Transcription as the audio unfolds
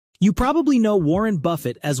You probably know Warren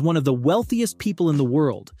Buffett as one of the wealthiest people in the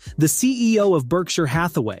world, the CEO of Berkshire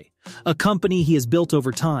Hathaway, a company he has built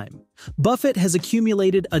over time. Buffett has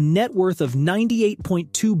accumulated a net worth of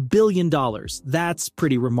 $98.2 billion. That's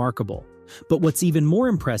pretty remarkable. But what's even more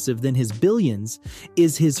impressive than his billions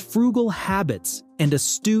is his frugal habits and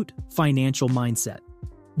astute financial mindset.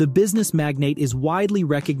 The business magnate is widely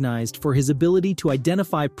recognized for his ability to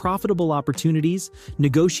identify profitable opportunities,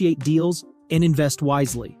 negotiate deals, and invest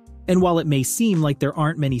wisely. And while it may seem like there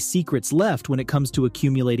aren't many secrets left when it comes to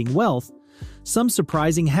accumulating wealth, some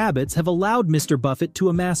surprising habits have allowed Mr. Buffett to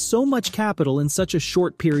amass so much capital in such a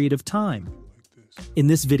short period of time. In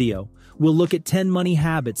this video, we'll look at 10 money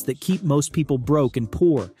habits that keep most people broke and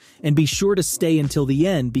poor, and be sure to stay until the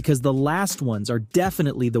end because the last ones are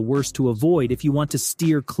definitely the worst to avoid if you want to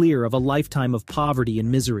steer clear of a lifetime of poverty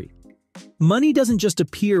and misery. Money doesn't just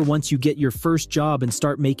appear once you get your first job and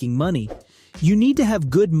start making money. You need to have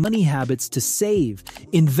good money habits to save,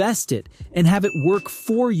 invest it, and have it work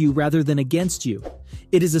for you rather than against you.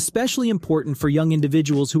 It is especially important for young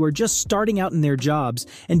individuals who are just starting out in their jobs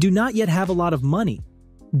and do not yet have a lot of money.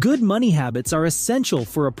 Good money habits are essential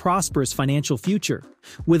for a prosperous financial future.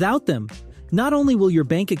 Without them, not only will your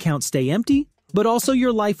bank account stay empty, but also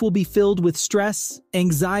your life will be filled with stress,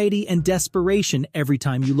 anxiety, and desperation every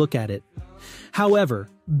time you look at it. However,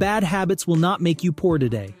 bad habits will not make you poor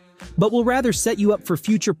today, but will rather set you up for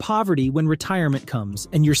future poverty when retirement comes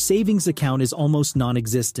and your savings account is almost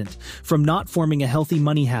non-existent. From not forming a healthy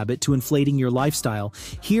money habit to inflating your lifestyle,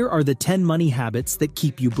 here are the 10 money habits that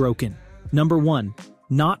keep you broken. Number 1.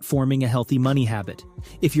 Not forming a healthy money habit.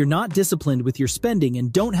 If you're not disciplined with your spending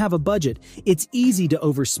and don't have a budget, it's easy to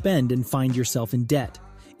overspend and find yourself in debt.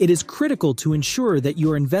 It is critical to ensure that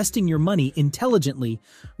you are investing your money intelligently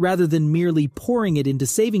rather than merely pouring it into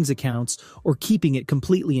savings accounts or keeping it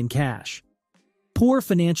completely in cash. Poor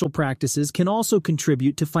financial practices can also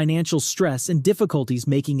contribute to financial stress and difficulties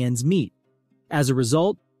making ends meet. As a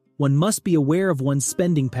result, one must be aware of one's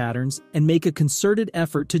spending patterns and make a concerted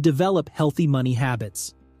effort to develop healthy money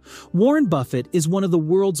habits. Warren Buffett is one of the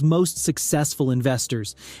world's most successful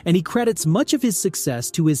investors, and he credits much of his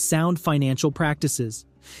success to his sound financial practices.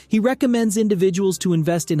 He recommends individuals to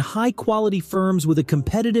invest in high-quality firms with a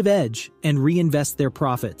competitive edge and reinvest their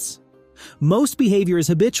profits. Most behavior is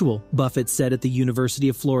habitual, Buffett said at the University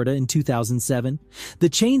of Florida in 2007. The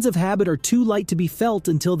chains of habit are too light to be felt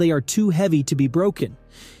until they are too heavy to be broken.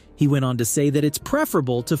 He went on to say that it's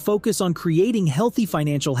preferable to focus on creating healthy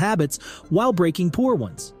financial habits while breaking poor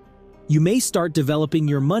ones. You may start developing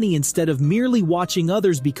your money instead of merely watching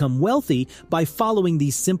others become wealthy by following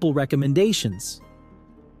these simple recommendations.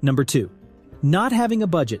 Number 2. Not having a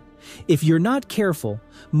budget. If you're not careful,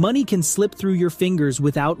 money can slip through your fingers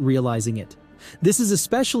without realizing it. This is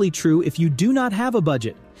especially true if you do not have a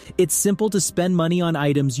budget. It's simple to spend money on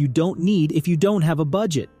items you don't need if you don't have a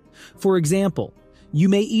budget. For example, you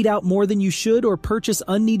may eat out more than you should or purchase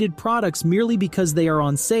unneeded products merely because they are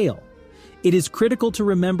on sale. It is critical to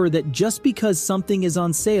remember that just because something is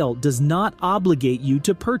on sale does not obligate you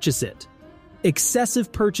to purchase it.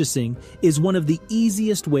 Excessive purchasing is one of the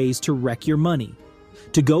easiest ways to wreck your money.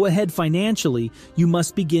 To go ahead financially, you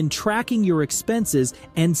must begin tracking your expenses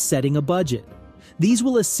and setting a budget. These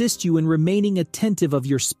will assist you in remaining attentive of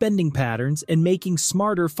your spending patterns and making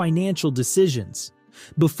smarter financial decisions.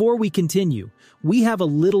 Before we continue, we have a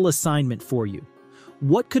little assignment for you.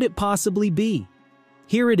 What could it possibly be?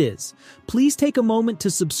 Here it is. Please take a moment to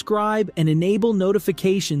subscribe and enable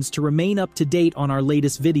notifications to remain up to date on our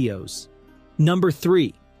latest videos. Number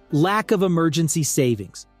 3. Lack of emergency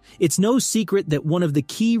savings. It's no secret that one of the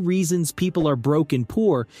key reasons people are broke and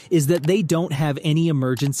poor is that they don't have any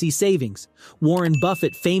emergency savings. Warren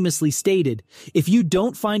Buffett famously stated, "If you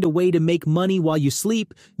don't find a way to make money while you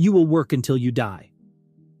sleep, you will work until you die."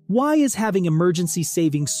 Why is having emergency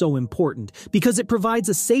savings so important? Because it provides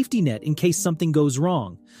a safety net in case something goes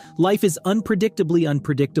wrong. Life is unpredictably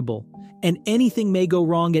unpredictable, and anything may go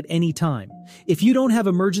wrong at any time. If you don't have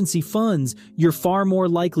emergency funds, you're far more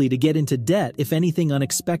likely to get into debt if anything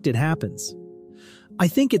unexpected happens. I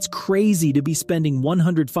think it's crazy to be spending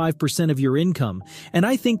 105% of your income, and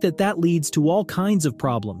I think that leads to all kinds of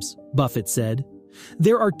problems, Buffett said.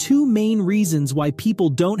 There are 2 main reasons why people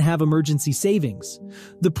don't have emergency savings.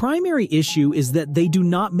 The primary issue is that they do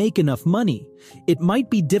not make enough money. It might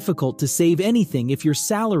be difficult to save anything if your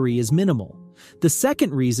salary is minimal. The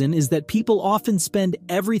second reason is that people often spend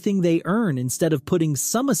everything they earn instead of putting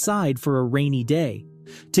some aside for a rainy day.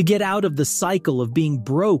 To get out of the cycle of being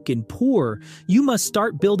broke and poor, you must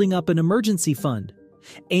start building up an emergency fund.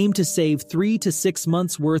 Aim to save 3 to 6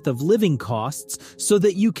 months worth of living costs so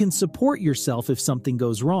that you can support yourself if something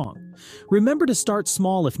goes wrong. Remember to start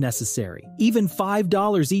small if necessary. Even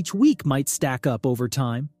 $5 each week might stack up over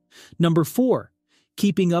time. Number 4,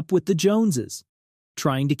 keeping up with the Joneses.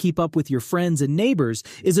 Trying to keep up with your friends and neighbors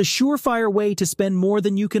is a surefire way to spend more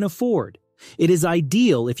than you can afford. It is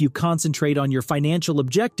ideal if you concentrate on your financial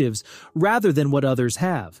objectives rather than what others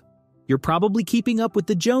have. You're probably keeping up with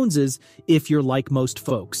the Joneses if you're like most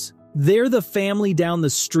folks. They're the family down the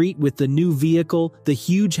street with the new vehicle, the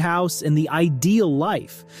huge house, and the ideal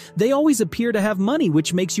life. They always appear to have money,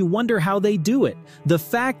 which makes you wonder how they do it. The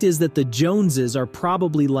fact is that the Joneses are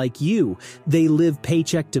probably like you. They live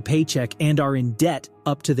paycheck to paycheck and are in debt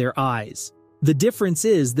up to their eyes. The difference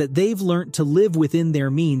is that they've learned to live within their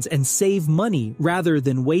means and save money rather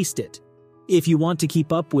than waste it. If you want to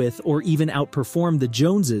keep up with or even outperform the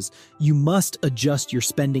Joneses, you must adjust your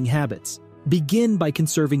spending habits. Begin by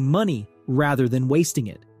conserving money rather than wasting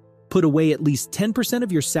it. Put away at least 10%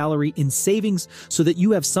 of your salary in savings so that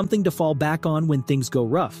you have something to fall back on when things go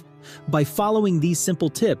rough. By following these simple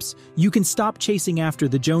tips, you can stop chasing after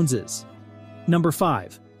the Joneses. Number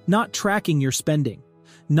 5, not tracking your spending.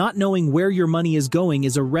 Not knowing where your money is going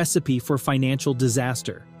is a recipe for financial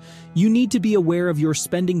disaster. You need to be aware of your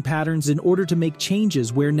spending patterns in order to make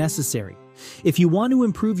changes where necessary. If you want to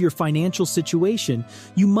improve your financial situation,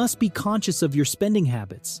 you must be conscious of your spending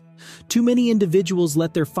habits. Too many individuals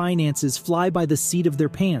let their finances fly by the seat of their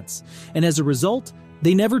pants, and as a result,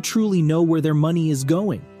 they never truly know where their money is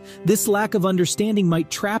going. This lack of understanding might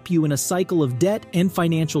trap you in a cycle of debt and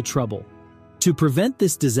financial trouble. To prevent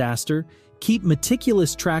this disaster, keep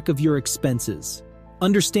meticulous track of your expenses.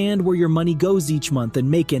 Understand where your money goes each month and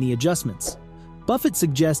make any adjustments. Buffett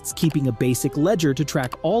suggests keeping a basic ledger to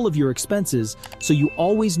track all of your expenses so you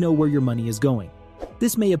always know where your money is going.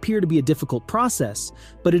 This may appear to be a difficult process,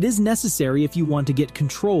 but it is necessary if you want to get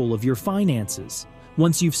control of your finances.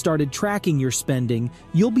 Once you've started tracking your spending,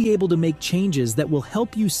 you'll be able to make changes that will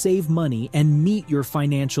help you save money and meet your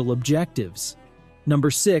financial objectives. Number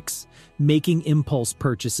 6, making impulse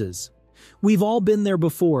purchases. We've all been there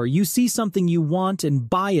before. You see something you want and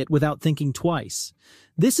buy it without thinking twice.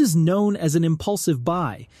 This is known as an impulsive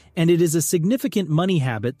buy, and it is a significant money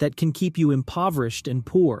habit that can keep you impoverished and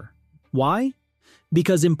poor. Why?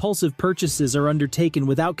 Because impulsive purchases are undertaken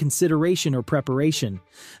without consideration or preparation.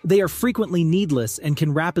 They are frequently needless and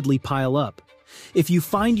can rapidly pile up. If you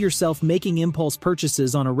find yourself making impulse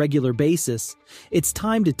purchases on a regular basis, it's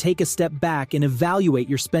time to take a step back and evaluate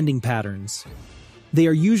your spending patterns. They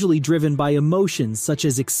are usually driven by emotions such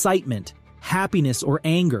as excitement, happiness, or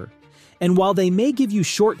anger. And while they may give you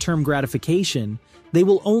short-term gratification, they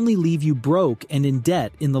will only leave you broke and in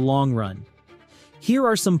debt in the long run. Here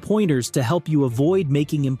are some pointers to help you avoid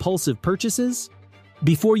making impulsive purchases.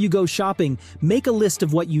 Before you go shopping, make a list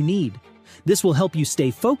of what you need. This will help you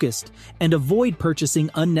stay focused and avoid purchasing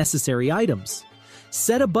unnecessary items.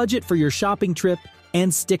 Set a budget for your shopping trip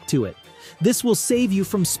and stick to it. This will save you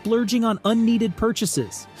from splurging on unneeded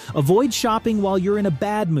purchases. Avoid shopping while you're in a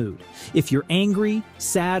bad mood. If you're angry,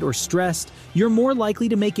 sad, or stressed, you're more likely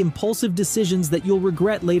to make impulsive decisions that you'll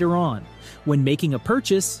regret later on. When making a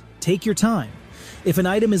purchase, take your time. If an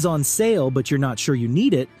item is on sale but you're not sure you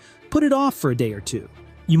need it, put it off for a day or two.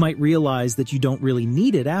 You might realize that you don't really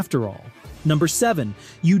need it after all. Number 7,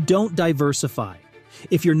 you don't diversify.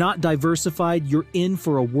 If you're not diversified, you're in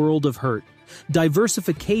for a world of hurt.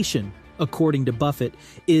 Diversification, according to Buffett,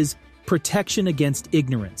 is protection against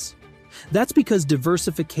ignorance. That's because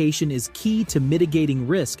diversification is key to mitigating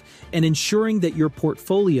risk and ensuring that your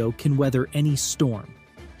portfolio can weather any storm.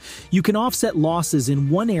 You can offset losses in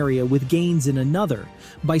one area with gains in another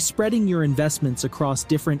by spreading your investments across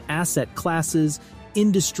different asset classes,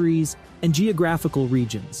 industries, and geographical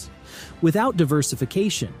regions. Without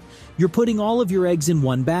diversification, you're putting all of your eggs in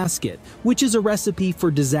one basket, which is a recipe for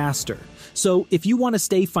disaster. So if you want to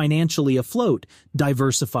stay financially afloat,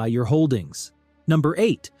 diversify your holdings. Number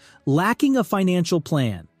 8, lacking a financial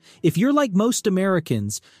plan. If you're like most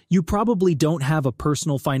Americans, you probably don't have a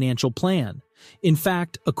personal financial plan. In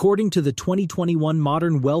fact, according to the 2021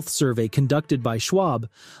 Modern Wealth Survey conducted by Schwab,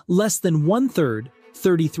 less than one-third,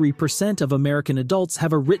 33% of American adults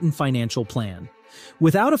have a written financial plan.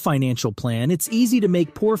 Without a financial plan, it's easy to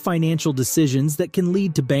make poor financial decisions that can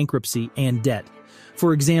lead to bankruptcy and debt.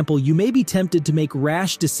 For example, you may be tempted to make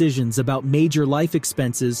rash decisions about major life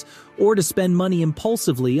expenses or to spend money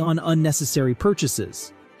impulsively on unnecessary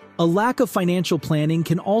purchases. A lack of financial planning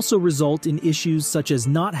can also result in issues such as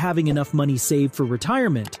not having enough money saved for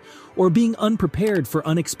retirement or being unprepared for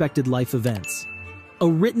unexpected life events. A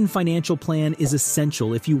written financial plan is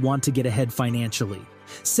essential if you want to get ahead financially.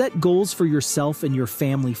 Set goals for yourself and your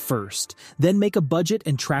family first, then make a budget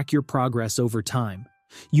and track your progress over time.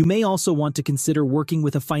 You may also want to consider working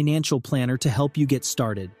with a financial planner to help you get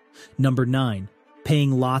started. Number 9.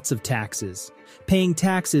 Paying lots of taxes. Paying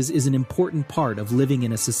taxes is an important part of living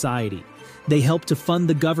in a society. They help to fund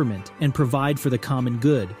the government and provide for the common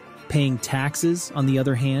good. Paying taxes, on the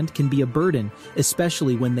other hand, can be a burden,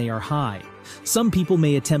 especially when they are high. Some people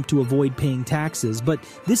may attempt to avoid paying taxes, but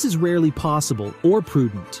this is rarely possible or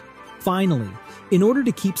prudent. Finally, in order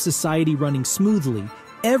to keep society running smoothly,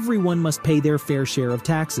 everyone must pay their fair share of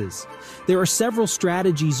taxes. There are several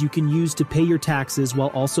strategies you can use to pay your taxes while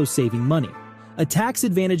also saving money. A tax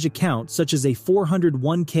advantage account, such as a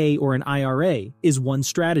 401k or an IRA, is one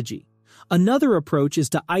strategy. Another approach is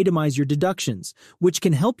to itemize your deductions, which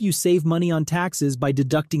can help you save money on taxes by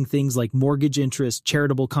deducting things like mortgage interest,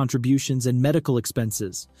 charitable contributions, and medical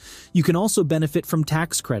expenses. You can also benefit from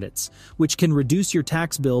tax credits, which can reduce your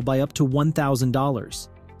tax bill by up to $1,000.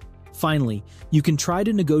 Finally, you can try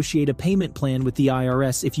to negotiate a payment plan with the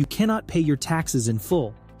IRS if you cannot pay your taxes in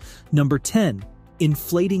full. Number 10.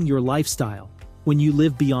 Inflating your lifestyle. When you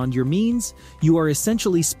live beyond your means, you are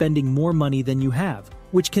essentially spending more money than you have,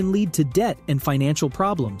 which can lead to debt and financial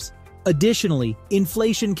problems. Additionally,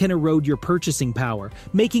 inflation can erode your purchasing power,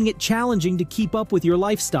 making it challenging to keep up with your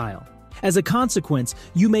lifestyle. As a consequence,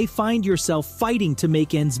 you may find yourself fighting to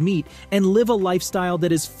make ends meet and live a lifestyle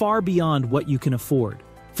that is far beyond what you can afford.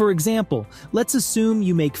 For example, let's assume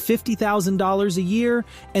you make $50,000 a year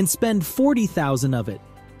and spend $40,000 of it.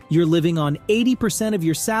 You're living on 80% of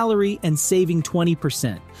your salary and saving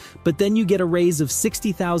 20%, but then you get a raise of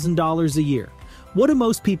 $60,000 a year. What do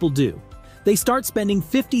most people do? They start spending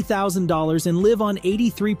 $50,000 and live on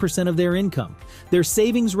 83% of their income. Their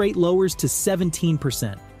savings rate lowers to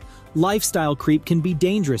 17%. Lifestyle creep can be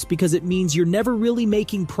dangerous because it means you're never really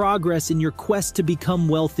making progress in your quest to become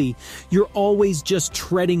wealthy. You're always just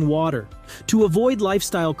treading water. To avoid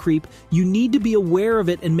lifestyle creep, you need to be aware of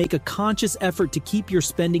it and make a conscious effort to keep your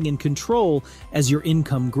spending in control as your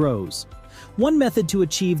income grows. One method to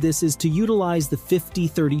achieve this is to utilize the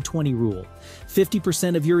 50-30-20 rule.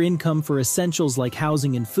 50% of your income for essentials like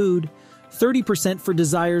housing and food, 30% for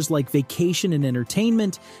desires like vacation and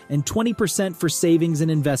entertainment, and 20% for savings and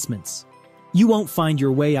investments. You won't find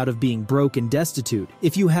your way out of being broke and destitute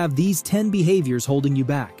if you have these 10 behaviors holding you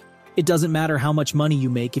back. It doesn't matter how much money you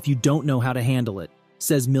make if you don't know how to handle it,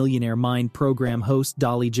 says Millionaire Mind program host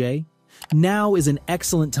Dolly J. Now is an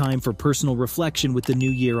excellent time for personal reflection with the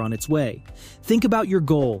new year on its way. Think about your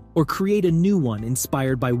goal or create a new one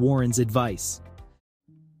inspired by Warren's advice.